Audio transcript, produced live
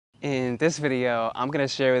In this video, I'm going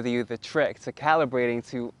to share with you the trick to calibrating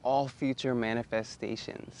to all future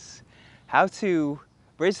manifestations. How to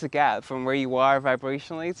bridge the gap from where you are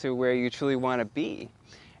vibrationally to where you truly want to be,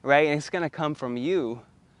 right? And it's going to come from you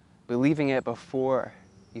believing it before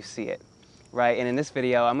you see it, right? And in this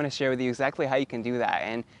video, I'm going to share with you exactly how you can do that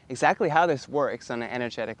and exactly how this works on an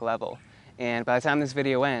energetic level. And by the time this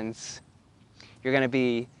video ends, you're going to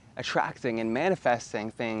be attracting and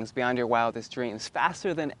manifesting things beyond your wildest dreams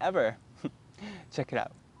faster than ever. Check it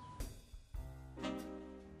out.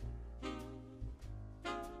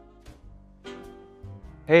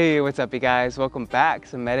 Hey, what's up you guys? Welcome back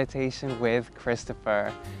to Meditation with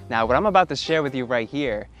Christopher. Now, what I'm about to share with you right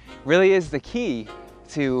here really is the key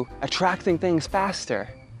to attracting things faster,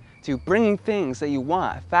 to bringing things that you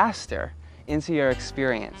want faster into your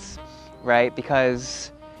experience, right?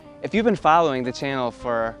 Because if you've been following the channel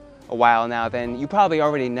for a while now, then you probably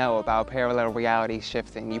already know about parallel reality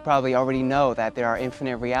shifting. You probably already know that there are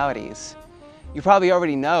infinite realities. You probably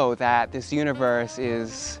already know that this universe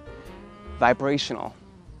is vibrational,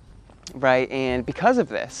 right? And because of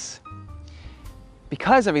this,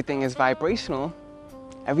 because everything is vibrational,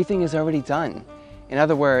 everything is already done. In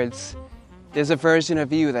other words, there's a version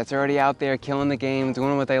of you that's already out there killing the game,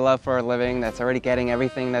 doing what they love for a living, that's already getting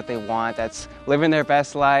everything that they want, that's living their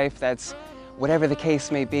best life, that's whatever the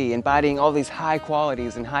case may be, embodying all these high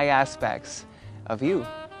qualities and high aspects of you.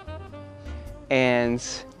 And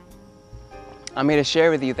I'm here to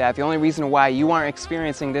share with you that the only reason why you aren't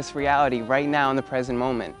experiencing this reality right now in the present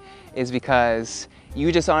moment is because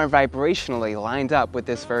you just aren't vibrationally lined up with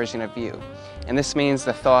this version of you. And this means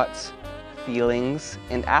the thoughts, feelings,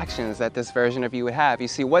 and actions that this version of you would have. You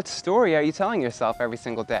see, what story are you telling yourself every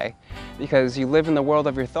single day? Because you live in the world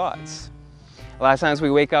of your thoughts. A lot of times we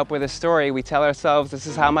wake up with a story, we tell ourselves, this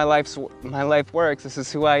is how my life works, this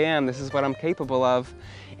is who I am, this is what I'm capable of,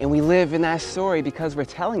 and we live in that story because we're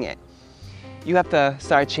telling it. You have to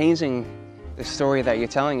start changing the story that you're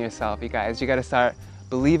telling yourself, you guys. You got to start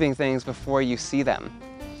believing things before you see them.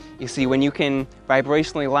 You see, when you can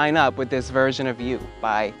vibrationally line up with this version of you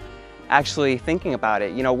by actually thinking about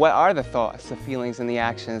it, you know, what are the thoughts, the feelings, and the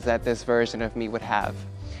actions that this version of me would have?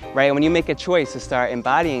 Right? When you make a choice to start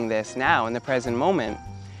embodying this now in the present moment,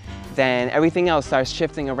 then everything else starts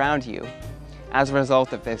shifting around you as a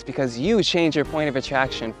result of this, because you change your point of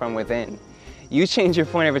attraction from within. You change your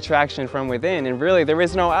point of attraction from within, and really there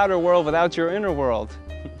is no outer world without your inner world.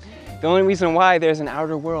 The only reason why there's an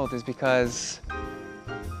outer world is because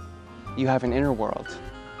you have an inner world.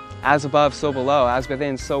 As above, so below, as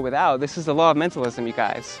within, so without. This is the law of mentalism, you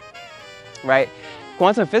guys, right?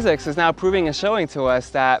 Quantum physics is now proving and showing to us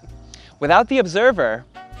that without the observer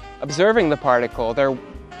observing the particle, there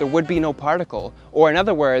would be no particle. Or in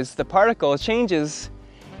other words, the particle changes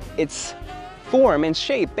its form and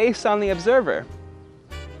shape based on the observer,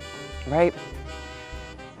 right?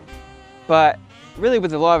 But really with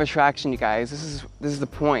the law of attraction, you guys, this is the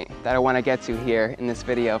point that I want to get to here in this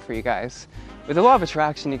video for you guys. With the law of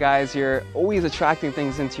attraction, you guys, you're always attracting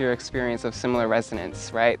things into your experience of similar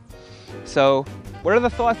resonance, right? So what are the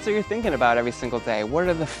thoughts that you're thinking about every single day? What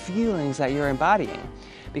are the feelings that you're embodying?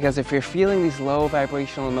 Because if you're feeling these low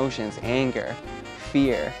vibrational emotions, anger,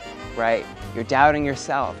 fear, right? You're doubting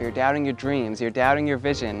yourself, you're doubting your dreams, you're doubting your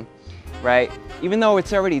vision, right? Even though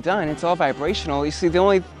it's already done, it's all vibrational. You see, the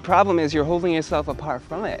only problem is you're holding yourself apart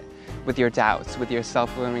from it with your doubts, with your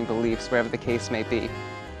self-limiting beliefs, wherever the case may be,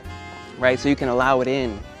 right? So you can allow it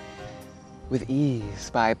in with ease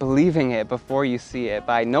by believing it before you see it,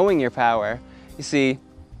 by knowing your power. You see,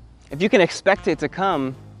 if you can expect it to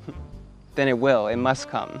come, then it will, it must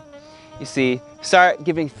come. You see, start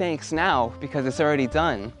giving thanks now because it's already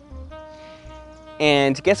done.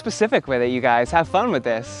 And get specific with it, you guys. Have fun with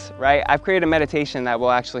this, right? I've created a meditation that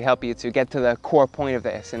will actually help you to get to the core point of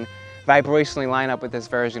this and vibrationally line up with this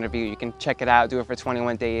version of you. You can check it out, do it for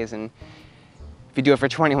 21 days, and if you do it for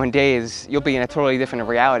 21 days, you'll be in a totally different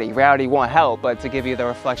reality. Reality won't help, but to give you the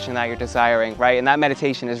reflection that you're desiring, right? And that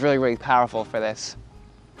meditation is really, really powerful for this.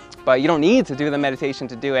 But you don't need to do the meditation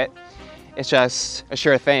to do it. It's just a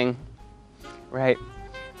sure thing, right?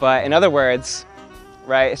 But in other words,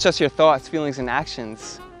 right, it's just your thoughts, feelings, and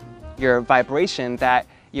actions, your vibration that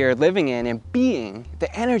you're living in and being,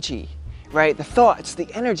 the energy, right? The thoughts,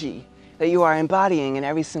 the energy that you are embodying in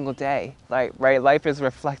every single day, like, right? Life is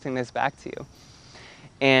reflecting this back to you.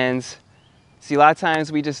 And see, a lot of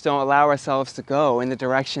times we just don't allow ourselves to go in the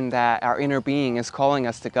direction that our inner being is calling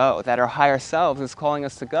us to go, that our higher selves is calling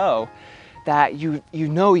us to go, that you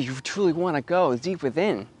know you truly want to go deep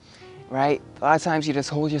within, right? A lot of times you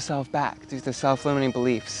just hold yourself back due to self-limiting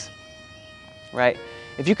beliefs, right?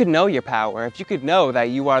 If you could know your power, if you could know that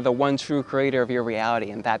you are the one true creator of your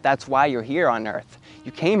reality and that that's why you're here on earth.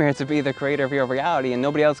 You came here to be the creator of your reality and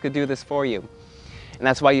nobody else could do this for you. And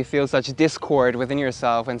that's why you feel such discord within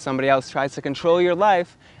yourself when somebody else tries to control your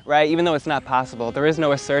life, right? Even though it's not possible, there is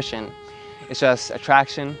no assertion. It's just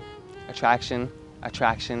attraction, attraction,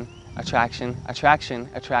 attraction, attraction, attraction,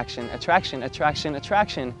 attraction, attraction, attraction,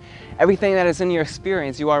 attraction. Everything that is in your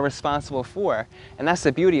experience, you are responsible for. And that's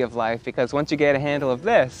the beauty of life, because once you get a handle of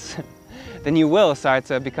this, then you will start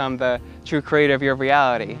to become the true creator of your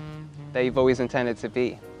reality that you've always intended to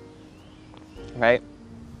be, right?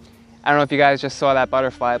 I don't know if you guys just saw that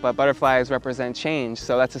butterfly, but butterflies represent change.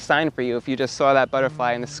 So that's a sign for you if you just saw that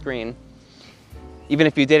butterfly on the screen. Even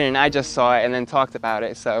if you didn't, I just saw it and then talked about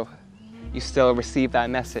it. So you still received that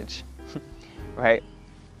message, right?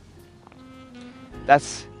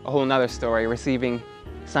 That's a whole nother story, receiving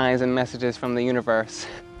signs and messages from the universe,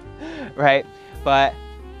 right? But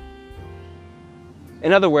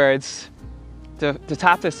in other words, to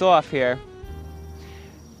top this off here,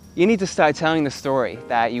 you need to start telling the story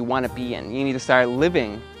that you want to be in. You need to start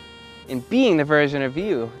living and being the version of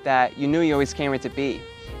you that you knew you always came here to be.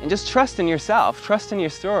 And just trust in yourself, trust in your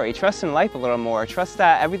story, trust in life a little more, trust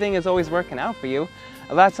that everything is always working out for you.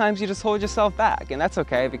 A lot of times you just hold yourself back, and that's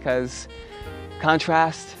okay, because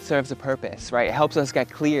contrast serves a purpose, right? It helps us get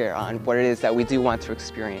clear on what it is that we do want to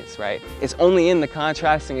experience, right? It's only in the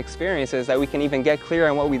contrasting experiences that we can even get clear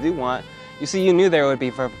on what we do want. You see, you knew there would be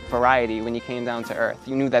variety when you came down to earth.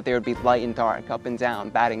 You knew that there would be light and dark, up and down,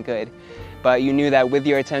 bad and good. But you knew that with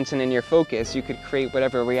your attention and your focus, you could create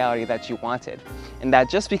whatever reality that you wanted. And that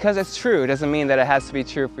just because it's true doesn't mean that it has to be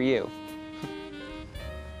true for you,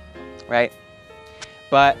 right?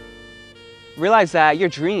 But realize that your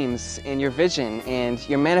dreams and your vision and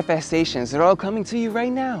your manifestations, they're all coming to you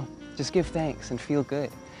right now. Just give thanks and feel good.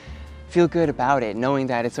 Feel good about it, knowing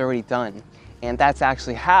that it's already done. And that's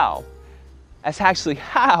actually how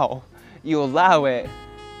you allow it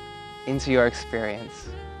into your experience.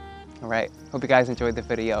 All right, hope you guys enjoyed the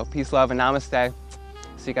video. Peace, love, and namaste.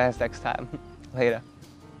 See you guys next time. Later.